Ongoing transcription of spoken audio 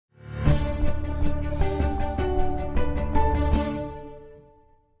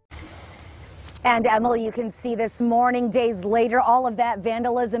And Emily, you can see this morning, days later, all of that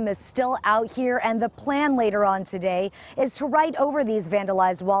vandalism is still out here, and the plan later on today is to write over these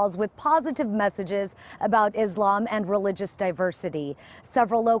vandalized walls with positive messages about Islam and religious diversity.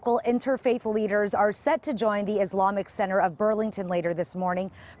 Several local interfaith leaders are set to join the Islamic Center of Burlington later this morning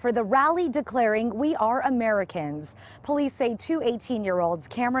for the rally declaring "We are Americans." Police say two 18-year-olds,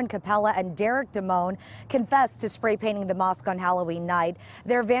 Cameron Capella and Derek Damone, confessed to spray painting the mosque on Halloween night.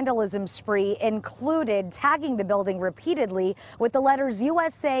 Their vandalism spree included tagging the building repeatedly with the letters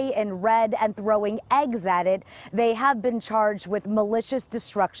USA in red and throwing eggs at it. They have been charged with malicious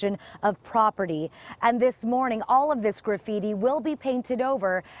destruction of property. And this morning, all of this graffiti will be painted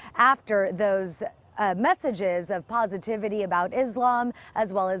over after those messages of positivity about Islam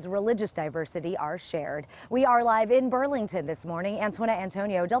as well as religious diversity are shared. We are live in Burlington this morning. Antoinette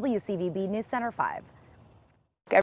Antonio, WCVB News Center 5.